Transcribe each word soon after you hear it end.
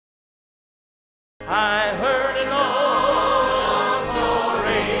I heard an old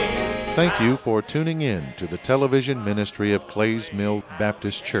story. Thank you for tuning in to the television ministry of Clays Mill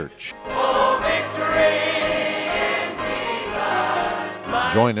Baptist Church. Oh, victory in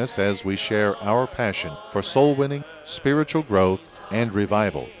Jesus. Join us as we share our passion for soul winning, spiritual growth, and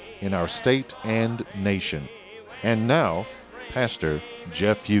revival in our state and nation. And now, Pastor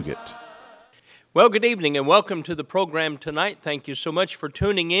Jeff Fugit. Well, good evening and welcome to the program tonight. Thank you so much for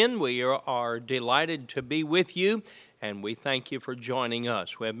tuning in. We are delighted to be with you, and we thank you for joining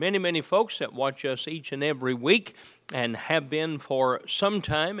us. We have many folks that watch us each and every week and have been for some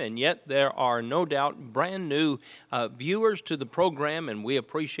time, and yet there are no doubt brand new viewers to the program, and we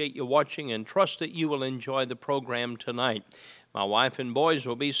appreciate you watching and trust that you will enjoy the program tonight. My wife and boys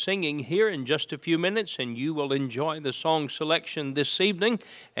will be singing here in just a few minutes, and you will enjoy the song selection this evening,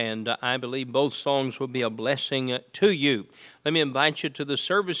 and I believe both songs will be a blessing to you. Let me invite you to the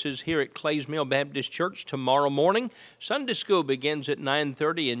services here at Clays Mill Baptist Church tomorrow morning. Sunday school begins at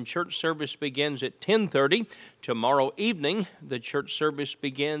 9:30, and church service begins at 10:30. Tomorrow evening, the church service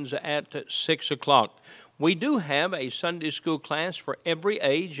begins at 6 o'clock. We do have a Sunday school class for every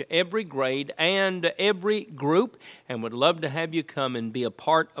age, every grade, and every group, and would love to have you come and be a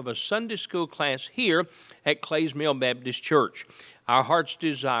part of a Sunday school class here at Clays Mill Baptist Church. Our heart's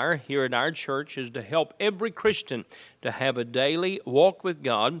desire here at our church is to help every Christian to have a daily walk with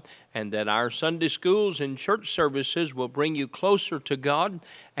God, and that our Sunday schools and church services will bring you closer to God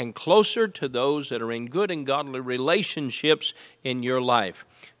and closer to those that are in good and godly relationships in your life.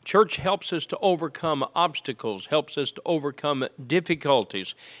 Church helps us to overcome obstacles, helps us to overcome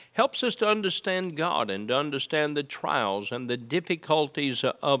difficulties, helps us to understand God and to understand the trials and the difficulties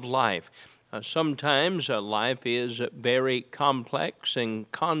of life. Sometimes life is very complex and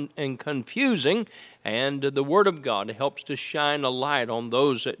confusing, and the Word of God helps to shine a light on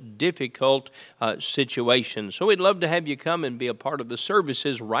those difficult situations. So we'd love to have you come and be a part of the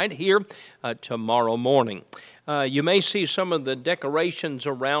services right here tomorrow morning. You may see some of the decorations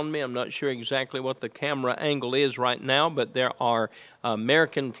around me. I'm not sure exactly what the camera angle is right now, but there are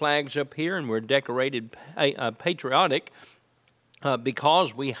American flags up here, and we're decorated patriotic.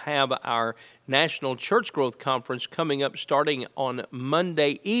 Because we have our National Church Growth Conference coming up starting on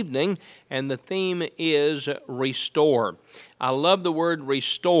Monday evening, and the theme is Restore. I love the word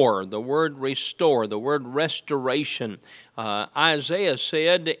restore, the word restoration. Isaiah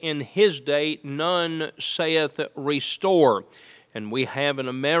said, in his day, none saith restore. And we have in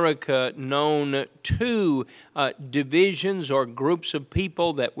America known two divisions or groups of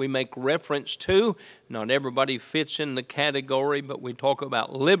people that we make reference to. Not everybody fits in the category, but we talk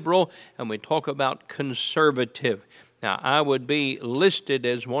about liberal and we talk about conservative. Now, I would be listed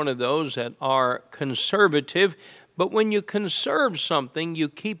as one of those that are conservative, but when you conserve something, you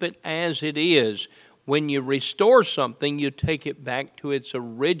keep it as it is. When you restore something, you take it back to its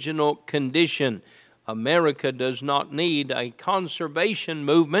original condition. America does not need a conservation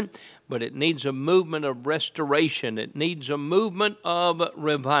movement, but it needs a movement of restoration. It needs a movement of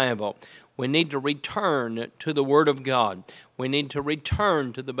revival. We need to return to the Word of God. We need to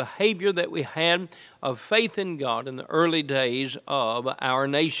return to the behavior that we had of faith in God in the early days of our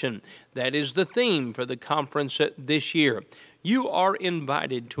nation. That is the theme for the conference this year. You are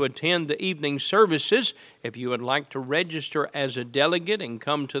invited to attend the evening services. If you would like to register as a delegate and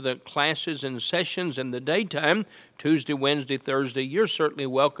come to the classes and sessions in the daytime, Tuesday, Wednesday, Thursday, you're certainly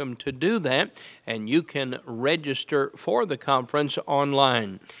welcome to do that, and you can register for the conference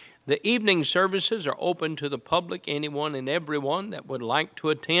online. The evening services are open to the public, anyone and everyone that would like to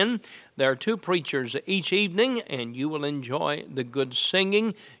attend. There are two preachers each evening, and you will enjoy the good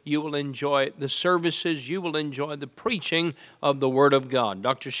singing, you will enjoy the services, you will enjoy the preaching of the Word of God.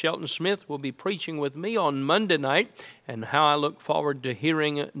 Dr. Shelton Smith will be preaching with me on Monday night, and how I look forward to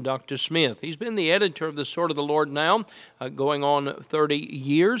hearing Dr. Smith. He's been the editor of the Sword of the Lord now, going on 30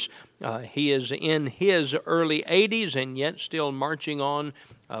 years. He is in his early 80s and yet still marching on,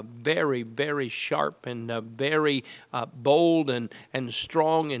 very sharp and very bold and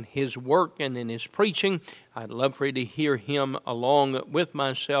strong in his work and in his preaching. I'd love for you to hear him along with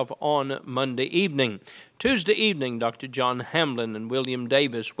myself on Monday evening. Tuesday evening, Dr. John Hamlin and William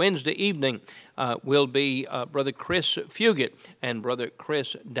Davis. Wednesday evening will be Brother Chris Fugit and Brother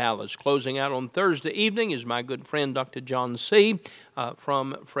Chris Dallas. Closing out on Thursday evening is my good friend Dr. John C.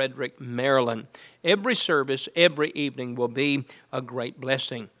 From Frederick, Maryland. Every service, every evening will be a great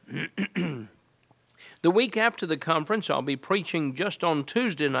blessing. The week after the conference, I'll be preaching just on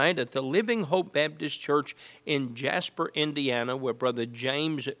Tuesday night at the Living Hope Baptist Church in Jasper, Indiana, where Brother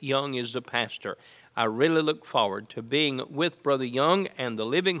James Young is the pastor. I really look forward to being with Brother Young and the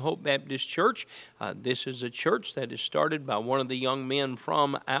Living Hope Baptist Church. This is a church that is started by one of the young men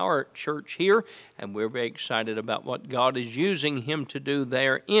from our church here, and we're very excited about what God is using him to do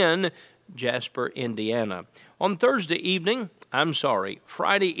there in Jasper, Indiana. On Friday evening,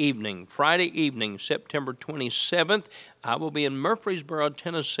 September 27th, I will be in Murfreesboro,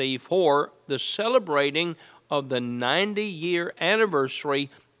 Tennessee for the celebrating of the 90-year anniversary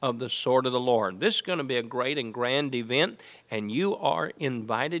of the Sword of the Lord. This is going to be a great and grand event, and you are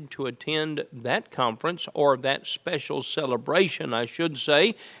invited to attend that conference, or that special celebration, I should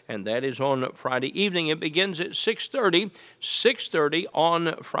say, and that is on Friday evening. It begins at 6:30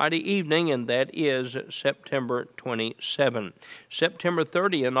 on Friday evening, and that is September 27. September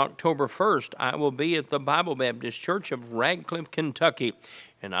 30 and October 1st, I will be at the Bible Baptist Church of Radcliffe, Kentucky,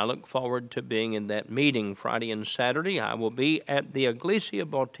 and I look forward to being in that meeting. Friday and Saturday, I will be at the Iglesia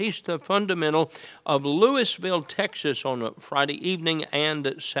Bautista Fundamental of Louisville, Texas on Friday evening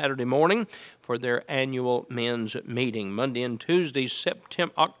and Saturday morning for their annual men's meeting. Monday and Tuesday,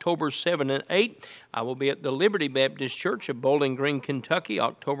 October 7 and 8, I will be at the Liberty Baptist Church of Bowling Green, Kentucky,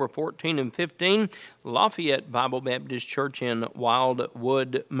 October 14 and 15, Lafayette Bible Baptist Church in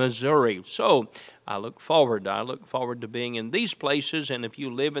Wildwood, Missouri. So I look forward to being in these places, and if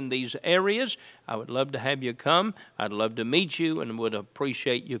you live in these areas, I would love to have you come. I'd love to meet you and would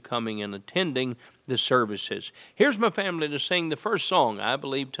appreciate you coming and attending the services. Here's my family to sing the first song. I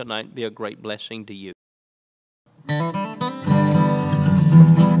believe tonight be a great blessing to you.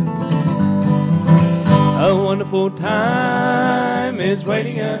 A wonderful time is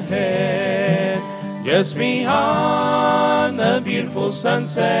waiting ahead, just beyond the beautiful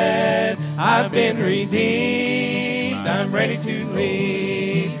sunset. I've been redeemed, I'm ready to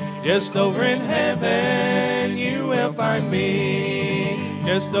leave. Just over in heaven, you will find me.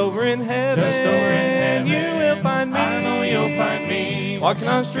 Just over in heaven, you will find me. I know you'll find me. Walking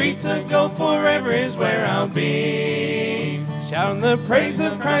on streets of gold forever is where I'll be. Shouting the praise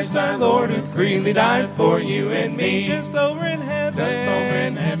of Christ our Lord, who freely died for you and me. Just over in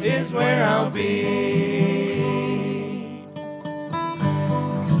heaven, is where I'll be.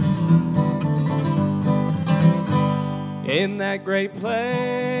 In that great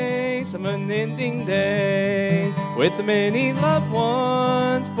place of an unending day, with the many loved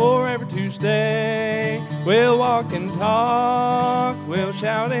ones forever to stay, we'll walk and talk, we'll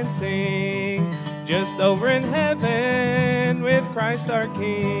shout and sing. Just over in heaven with Christ our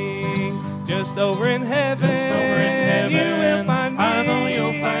King. Just over in heaven, you will find me. I know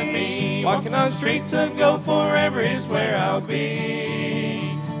you'll find me. Walking on streets of gold forever is where I'll be.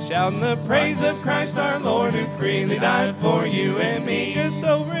 Shouting the praise of Christ our Lord, who freely died for you and me. Just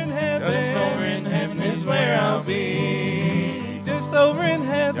over in heaven, is where I'll be. Just over in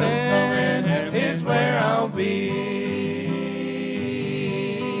heaven, is where I'll be.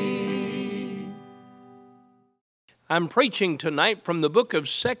 I'm preaching tonight from the book of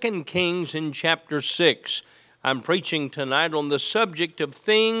 2 Kings in chapter 6. I'm preaching tonight on the subject of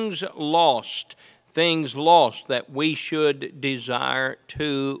things lost that we should desire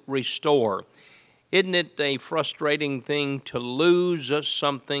to restore. Isn't it a frustrating thing to lose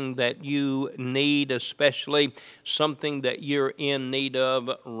something that you need, especially something that you're in need of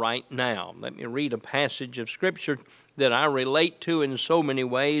right now? Let me read a passage of Scripture that I relate to in so many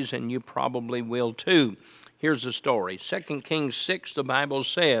ways, and you probably will too. Here's the story. 2 Kings 6, the Bible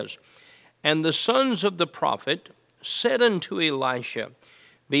says, "And the sons of the prophet said unto Elisha,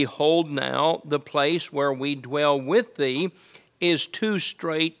 Behold now, the place where we dwell with thee is too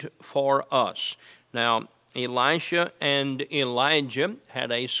strait for us." Now, Elisha and Elijah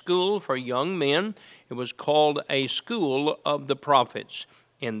had a school for young men. It was called a school of the prophets.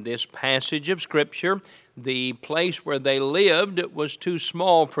 In this passage of Scripture, the place where they lived was too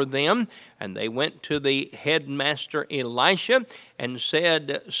small for them, and they went to the headmaster Elisha and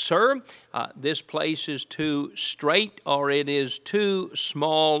said, "Sir, this place is too strait, or it is too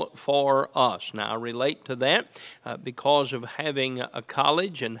small for us." Now, I relate to that because of having a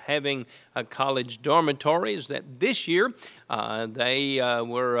college and having a college dormitories that this year they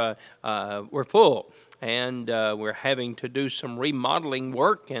were full. And we're having to do some remodeling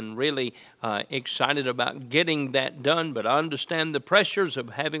work, and really excited about getting that done. But I understand the pressures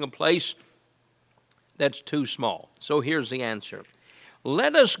of having a place that's too small. So here's the answer.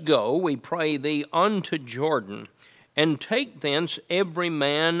 "Let us go, we pray thee, unto Jordan, and take thence every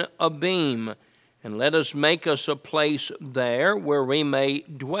man a beam, and let us make us a place there where we may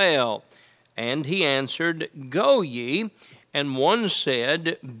dwell. And he answered, Go ye. And one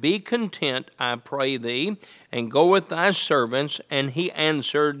said, Be content, I pray thee, and go with thy servants. And he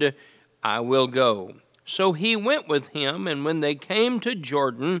answered, I will go. So he went with him, and when they came to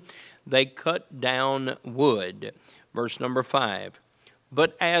Jordan, they cut down wood. Verse number 5.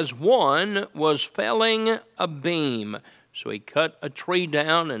 But as one was felling a beam, so he cut a tree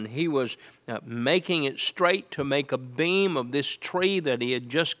down, and he was making it straight to make a beam of this tree that he had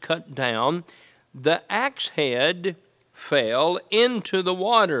just cut down, the axe head fell into the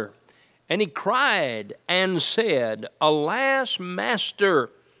water. And he cried and said, Alas, master,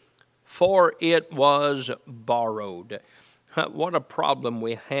 for it was borrowed. What a problem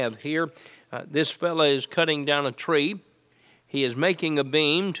we have here. This fella is cutting down a tree. He is making a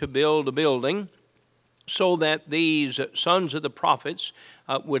beam to build a building so that these sons of the prophets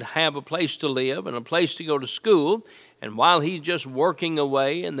would have a place to live and a place to go to school. And while he's just working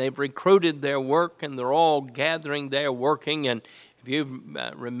away, and they've recruited their work, and they're all gathering there working, and if you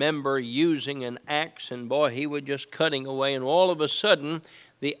remember using an axe, and boy, he was just cutting away, and all of a sudden,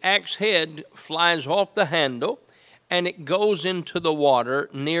 the axe head flies off the handle, and it goes into the water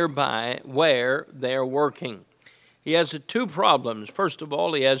nearby where they're working. He has two problems. First of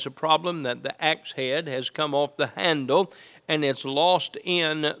all, he has a problem that the axe head has come off the handle and it's lost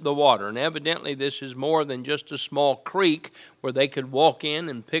in the water. And evidently this is more than just a small creek where they could walk in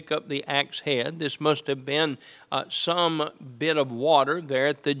and pick up the axe head. This must have been some bit of water there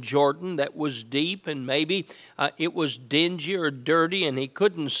at the Jordan that was deep, and maybe it was dingy or dirty and he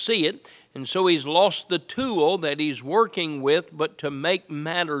couldn't see it. And so he's lost the tool that he's working with. But to make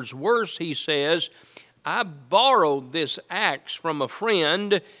matters worse, he says, I borrowed this axe from a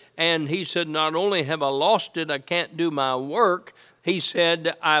friend, and he said, not only have I lost it, I can't do my work. He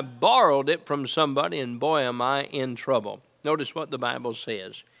said, I borrowed it from somebody, and boy, am I in trouble. Notice what the Bible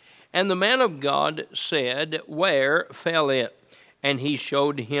says. And the man of God said, Where fell it? And he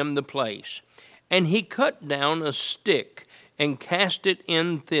showed him the place. And he cut down a stick and cast it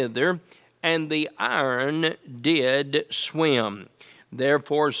in thither, and the iron did swim.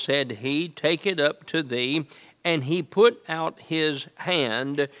 Therefore said he, Take it up to thee. And he put out his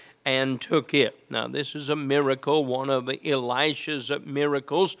hand and took it. Now this is a miracle, one of Elisha's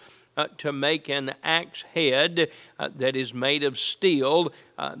miracles, to make an axe head that is made of steel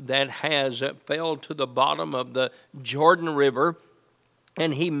that has fell to the bottom of the Jordan River.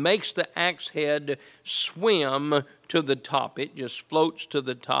 And he makes the axe head swim to the top. It just floats to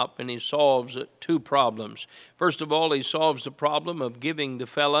the top, and he solves two problems. First of all, he solves the problem of giving the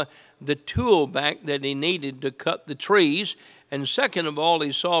fella the tool back that he needed to cut the trees. And second of all,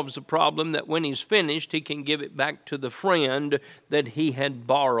 he solves the problem that when he's finished, he can give it back to the friend that he had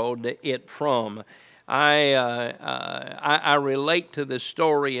borrowed it from. I relate to this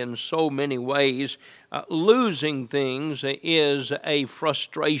story in so many ways. Losing things is a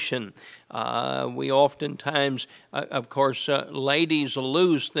frustration. We oftentimes, of course, ladies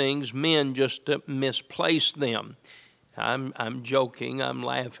lose things, men just misplace them. I'm joking, I'm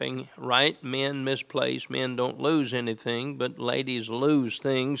laughing, right? Men misplace, men don't lose anything, but ladies lose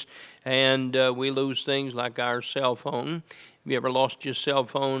things, and we lose things like our cell phone. Have you ever lost your cell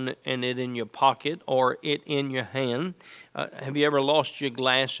phone and it in your pocket or it in your hand? Have you ever lost your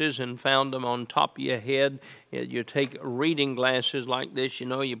glasses and found them on top of your head? You take reading glasses like this,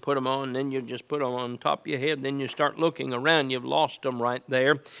 you put them on, then you just put them on top of your head, then you start looking around, you've lost them right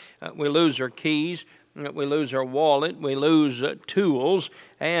there. We lose our keys. We lose our wallet, we lose tools,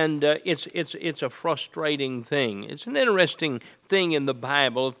 and it's a frustrating thing. It's an interesting thing in the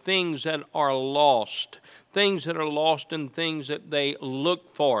Bible, things that are lost. Things that are lost and things that they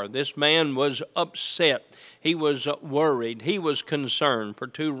look for. This man was upset. He was worried. He was concerned for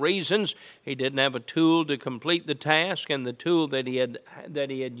two reasons. He didn't have a tool to complete the task, and the tool that he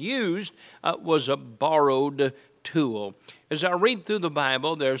had used was a borrowed tool. As I read through the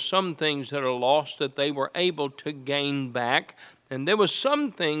Bible, there are some things that are lost that they were able to gain back, and there were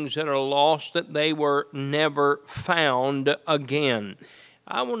some things that are lost that they were never found again.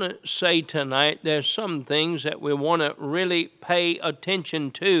 I want to say tonight there's some things that we want to really pay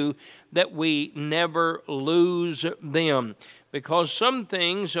attention to, that we never lose them. Because some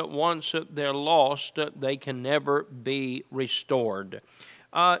things, once they're lost, they can never be restored.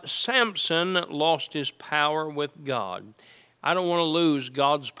 Samson lost his power with God. I don't want to lose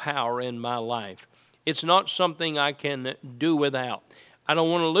God's power in my life. It's not something I can do without. I don't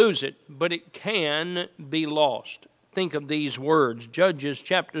want to lose it, but it can be lost. Think of these words, Judges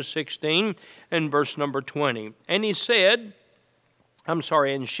chapter 16 and verse number 20. And she said,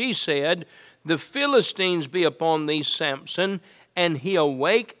 The Philistines be upon thee, Samson. And he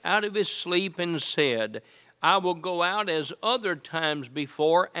awake out of his sleep and said, I will go out as other times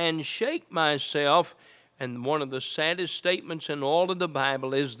before and shake myself. And one of the saddest statements in all of the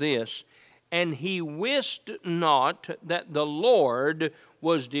Bible is this, and he wist not that the Lord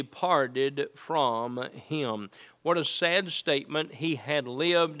was departed from him. What a sad statement. He had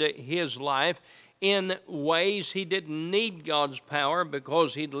lived his life in ways he didn't need God's power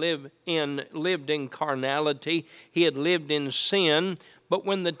because he'd lived in carnality. He had lived in sin. But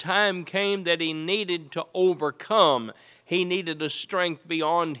when the time came that he needed to overcome, he needed a strength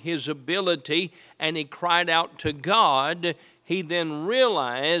beyond his ability, and he cried out to God. He then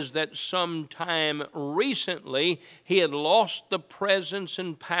realized that sometime recently he had lost the presence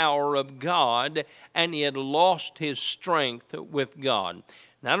and power of God, and he had lost his strength with God.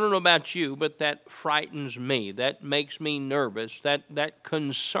 Now, I don't know about you, but that frightens me. That makes me nervous. That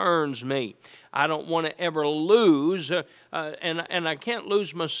concerns me. I don't want to ever lose, and I can't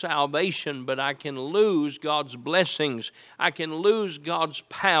lose my salvation, but I can lose God's blessings. I can lose God's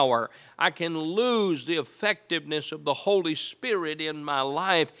power. I can lose the effectiveness of the Holy Spirit in my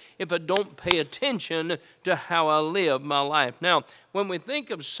life if I don't pay attention to how I live my life. Now, when we think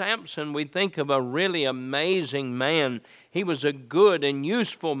of Samson, we think of a really amazing man. He was a good and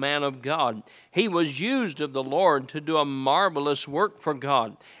useful man of God. He was used of the Lord to do a marvelous work for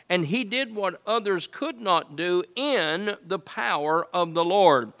God. And he did what others could not do in the power of the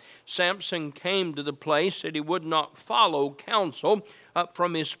Lord. Samson came to the place that he would not follow counsel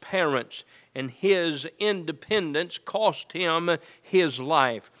from his parents. And his independence cost him his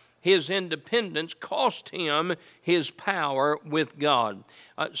life. His independence cost him his power with God.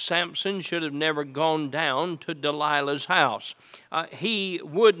 Samson should have never gone down to Delilah's house. He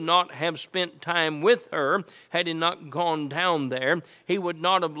would not have spent time with her had he not gone down there. He would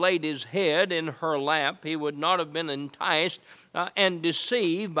not have laid his head in her lap. He would not have been enticed and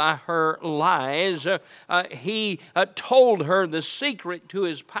deceived by her lies. He told her the secret to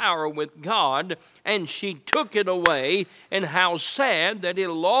his power with God, and she took it away. And how sad that he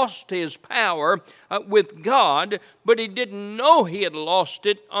lost his power with God, but he didn't know he had lost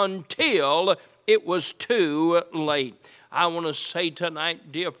it until it was too late. I want to say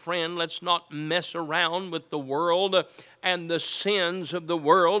tonight, dear friend, let's not mess around with the world and the sins of the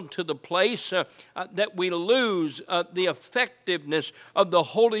world to the place that we lose the effectiveness of the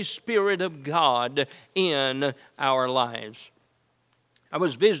Holy Spirit of God in our lives. I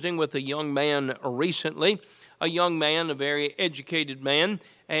was visiting with a young man recently, a very educated man,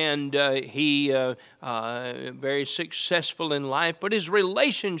 and he very successful in life, but his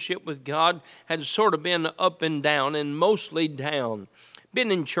relationship with God had sort of been up and down, and mostly down.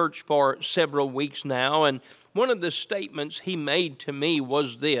 Been in church for several weeks now, and one of the statements he made to me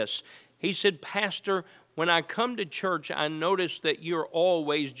was this. He said, "Pastor, when I come to church, I notice that you're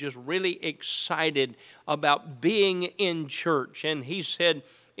always just really excited about being in church." And he said,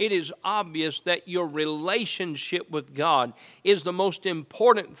 "It is obvious that your relationship with God is the most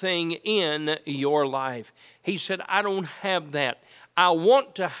important thing in your life." He said, "I don't have that. I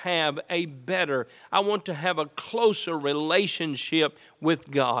want to have a closer relationship with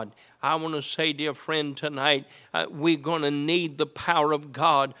God." I want to say, dear friend, tonight, we're going to need the power of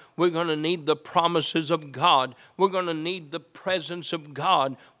God. We're going to need the promises of God. We're going to need the presence of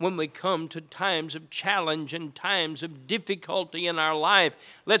God when we come to times of challenge and times of difficulty in our life.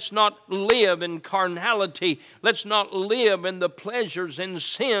 Let's not live in carnality. Let's not live in the pleasures and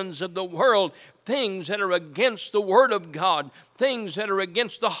sins of the world, things that are against the Word of God, things that are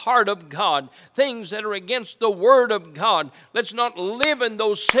against the heart of God, things that are against the Word of God. Let's not live in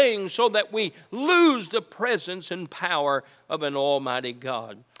those things so that we lose the presence and power of an almighty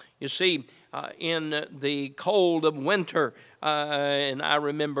God. You see, in the cold of winter, and I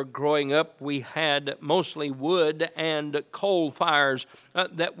remember growing up, we had mostly wood and coal fires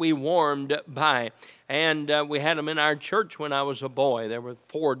that we warmed by. And we had them in our church when I was a boy. There were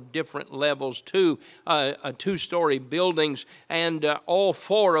 4 different levels, 2 two-story buildings, and all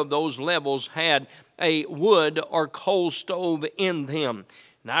 4 of those levels had a wood or coal stove in them.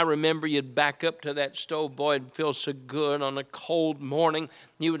 And I remember you'd back up to that stove, boy, it'd feel so good on a cold morning.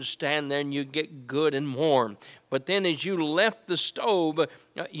 You would stand there and you'd get good and warm. But then as you left the stove,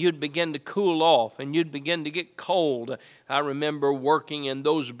 you'd begin to cool off and you'd begin to get cold. I remember working in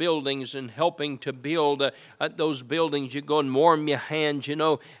those buildings and helping to build those buildings. You go and warm your hands,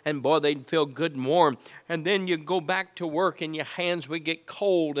 and boy, they'd feel good and warm. And then you go back to work and your hands would get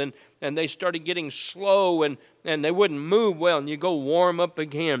cold and they started getting slow and they wouldn't move well, and you go warm up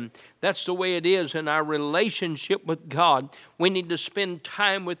again. That's the way it is in our relationship with God. We need to spend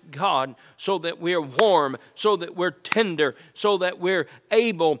time with God so that we're warm, so that we're tender, so that we're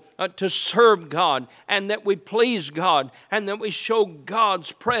able to serve God, and that we please God, and that we show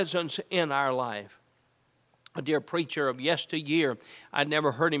God's presence in our life. a dear preacher of yesteryear. I'd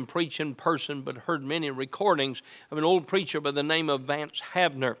never heard him preach in person, but heard many recordings of an old preacher by the name of Vance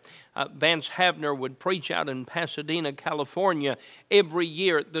Havner. Vance Havner would preach out in Pasadena, California, every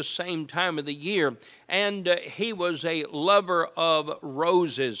year at the same time of the year. And he was a lover of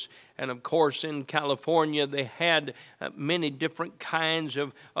roses. And of course, in California, they had many different kinds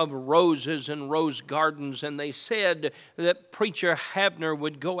of roses and rose gardens. And they said that Preacher Havner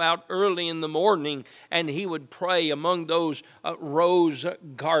would go out early in the morning and he would pray among those rose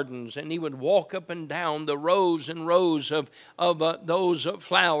gardens. And he would walk up and down the rows and rows of those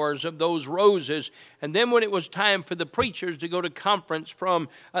flowers, of those roses. And then when it was time for the preachers to go to conference from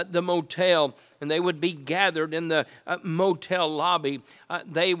the motel, and they would be gathered in the motel lobby,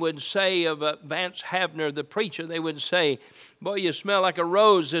 they would say of Vance Havner, the preacher, they would say, "Boy, you smell like a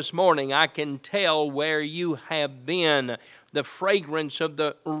rose this morning. I can tell where you have been." The fragrance of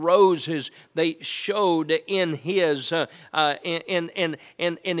the roses they showed in his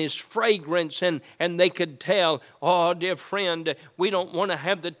in his fragrance, and they could tell, "Oh, dear friend, we don't want to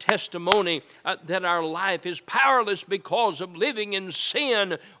have the testimony that our life is powerless because of living in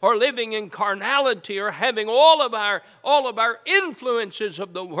sin or living in carnality or having all of our influences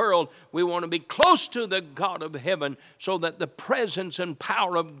of the world. We want to be close to the God of heaven so that the presence and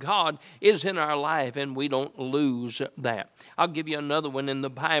power of God is in our life, and we don't lose that." I'll give you another one in the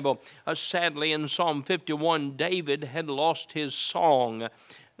Bible. Sadly, in Psalm 51, David had lost his song. I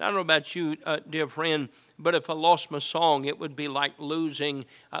don't know about you, dear friend, but if I lost my song, it would be like losing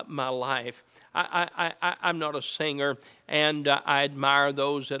my life. I'm not a singer, and I admire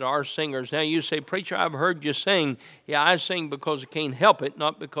those that are singers. Now you say, "Preacher, I've heard you sing." Yeah, I sing because I can't help it,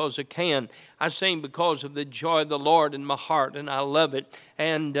 not because I can. I sing because of the joy of the Lord in my heart, and I love it.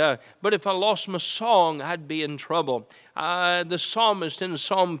 But if I lost my song, I'd be in trouble. The psalmist in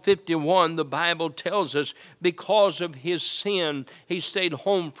Psalm 51, the Bible tells us, because of his sin, he stayed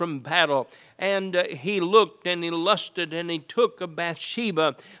home from battle. And he looked and he lusted and he took a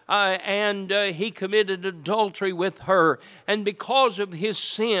Bathsheba and he committed adultery with her. And because of his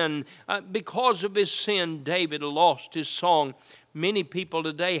sin, David lost his song. Many people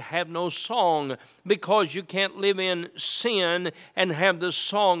today have no song because you can't live in sin and have the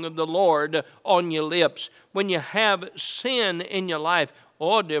song of the Lord on your lips. When you have sin in your life,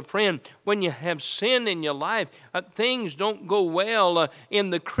 oh, dear friend, when you have sin in your life, things don't go well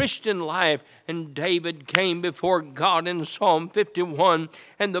in the Christian life. And David came before God in Psalm 51,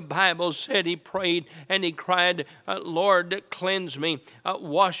 and the Bible said he prayed and he cried, "Lord, cleanse me,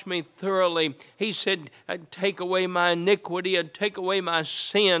 wash me thoroughly." He said, "Take away my iniquity, take away my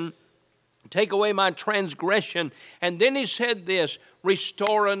sin, take away my transgression." And then he said this,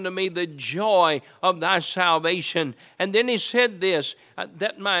 "Restore unto me the joy of thy salvation." And then he said this,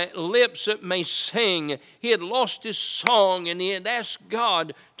 that my lips may sing. He had lost his song and he had asked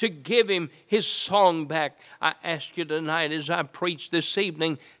God to give him his song back. I ask you tonight as I preach this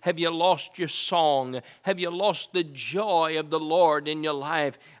evening, have you lost your song? Have you lost the joy of the Lord in your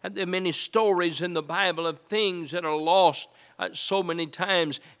life? There are many stories in the Bible of things that are lost. So many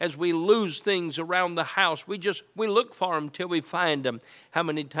times as we lose things around the house, we look for them till we find them. How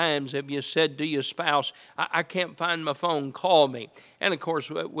many times have you said to your spouse, I can't find my phone, call me? And of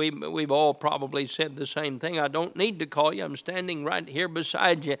course, we've all probably said the same thing. I don't need to call you. I'm standing right here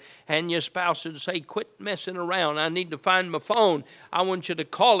beside you. And your spouse would say, quit messing around. I need to find my phone. I want you to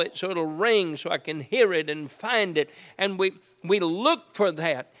call it so it'll ring so I can hear it and find it. And we look for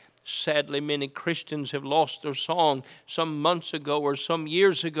that. Sadly, many Christians have lost their song some months ago or some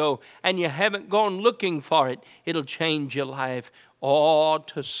years ago, and you haven't gone looking for it. It'll change your life. Oh,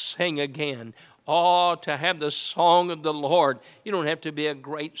 to sing again. Oh, to have the song of the Lord. You don't have to be a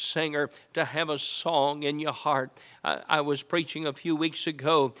great singer to have a song in your heart. I was preaching a few weeks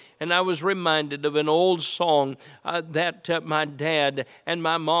ago, and I was reminded of an old song that my dad and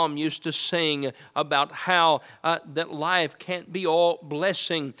my mom used to sing about how that life can't be all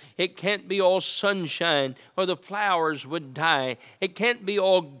blessing. It can't be all sunshine, or the flowers would die. It can't be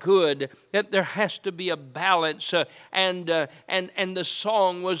all good. That there has to be a balance. And the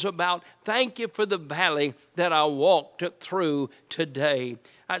song was about, thank you for the valley that I walked through today.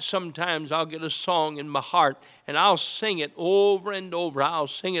 Sometimes I'll get a song in my heart and I'll sing it over and over. I'll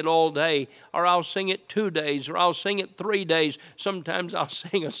sing it all day, or I'll sing it 2 days, or I'll sing it 3 days. Sometimes I'll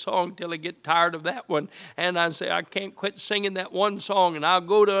sing a song till I get tired of that one, and I say, I can't quit singing that one song, and I'll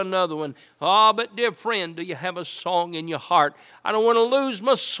go to another one. Oh, but dear friend, do you have a song in your heart? I don't want to lose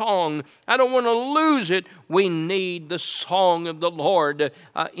my song. I don't want to lose it. We need the song of the Lord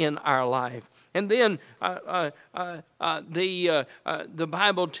in our life. And then the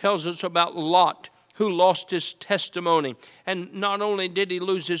Bible tells us about Lot, who lost his testimony. And not only did he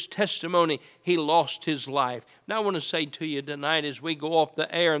lose his testimony, he lost his life. Now I want to say to you tonight as we go off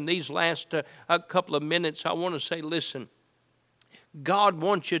the air in these last a couple of minutes, I want to say, listen, God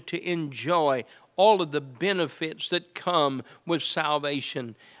wants you to enjoy all of the benefits that come with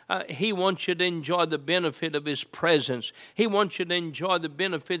salvation. He wants you to enjoy the benefit of His presence. He wants you to enjoy the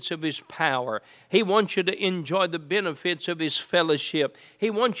benefits of His power. He wants you to enjoy the benefits of His fellowship. He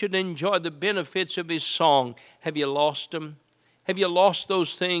wants you to enjoy the benefits of His song. Have you lost them? Have you lost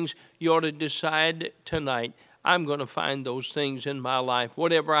those things? You ought to decide tonight, I'm going to find those things in my life.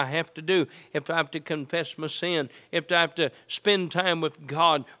 Whatever I have to do, if I have to confess my sin, if I have to spend time with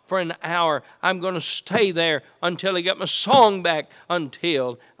God for an hour, I'm going to stay there until I get my song back,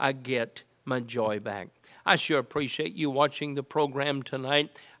 until I get my joy back. I sure appreciate you watching the program tonight.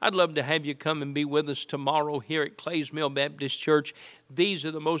 I'd love to have you come and be with us tomorrow here at Clays Mill Baptist Church. These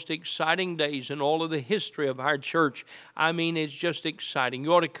are the most exciting days in all of the history of our church. I mean, it's just exciting.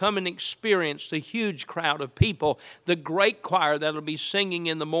 You ought to come and experience the huge crowd of people, the great choir that will be singing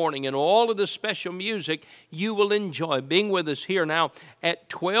in the morning, and all of the special music you will enjoy being with us here now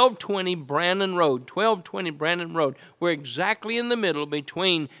at 1220 Brannan Road. 1220 Brannan Road. We're exactly in the middle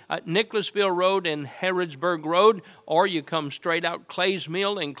between Nicholasville Road and Harrodsburg Road, or you come straight out Clays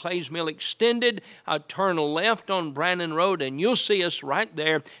Mill and Clays Mill Extended, turn left on Brannan Road, and you'll see us right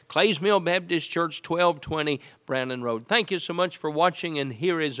there, Clays Mill Baptist Church, 1220 Brannan Road. Thank you so much for watching, and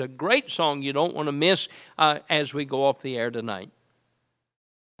here is a great song you don't want to miss as we go off the air tonight.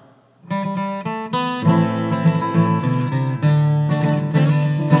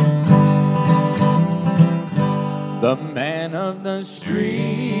 The man of the street,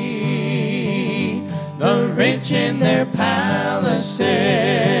 the rich in their palaces,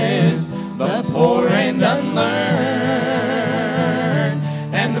 the poor and unlearned,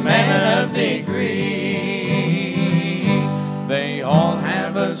 and the man of degree, they all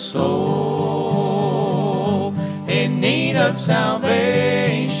have a soul in need of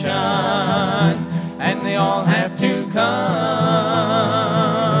salvation, and they all have to come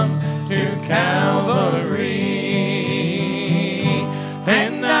to Calvary.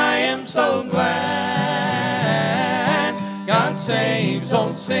 And I am so glad God saves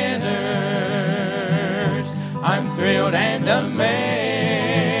all sinners. I'm thrilled and amazed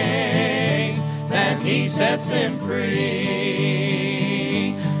that He sets them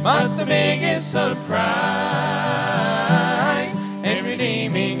free. But the biggest surprise in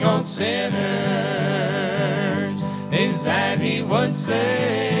redeeming all sinners is that He would save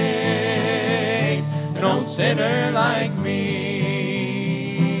an old sinner like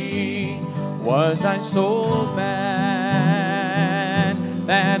me. Was I so bad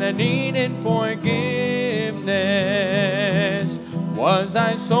that I needed forgiveness? Was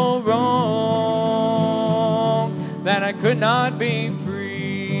I so wrong that I could not be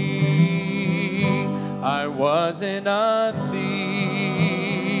free? I wasn't a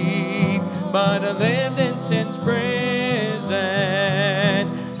thief, but I lived in sin's prison,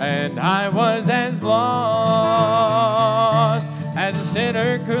 and I was as lost as a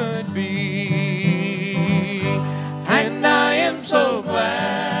sinner could be. And I am so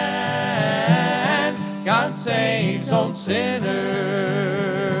glad God saves all sinners.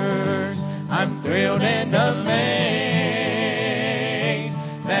 I'm thrilled and amazed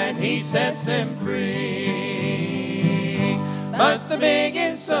that He sets them free. But the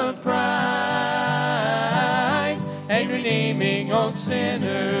biggest surprise in redeeming all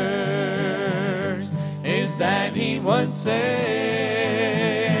sinners is that He would save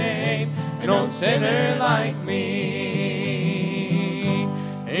an old sinner like me.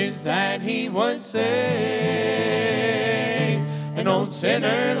 Is that He would save an old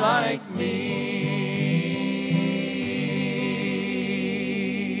sinner like me.